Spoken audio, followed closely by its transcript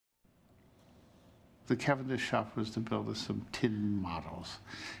The Cavendish shop was to build us some tin models,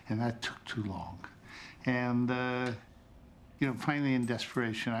 and that took too long. And, you know, finally in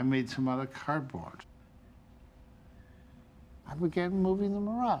desperation, I made some out of cardboard. I began moving them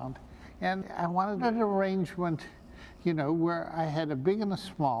around, and I wanted an arrangement, you know, where I had a big and a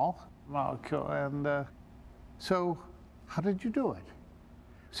small molecule, and so how did you do it?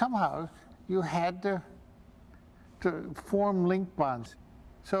 Somehow you had to form link bonds.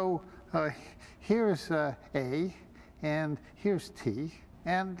 So here's A, and here's T,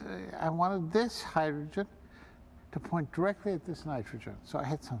 and I wanted this hydrogen to point directly at this nitrogen. So I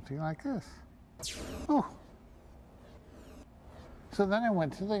had something like this. Oh. So then I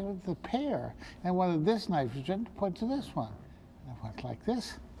went to the pair, and I wanted this nitrogen to point to this one. And I went like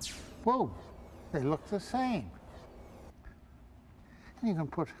this. Whoa, they look the same. And you can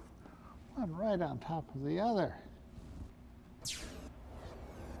put one right on top of the other.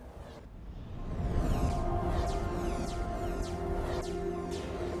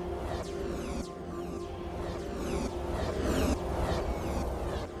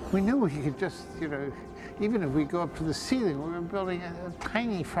 We knew we could just, you know, even if we go up to the ceiling, we were building a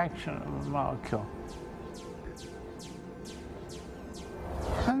tiny fraction of a molecule.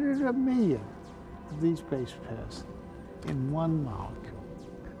 100 million of these base pairs in one molecule,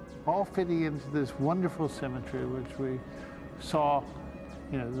 all fitting into this wonderful symmetry which we saw,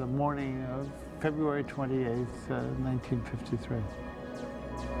 you know, the morning of February 28th, 1953.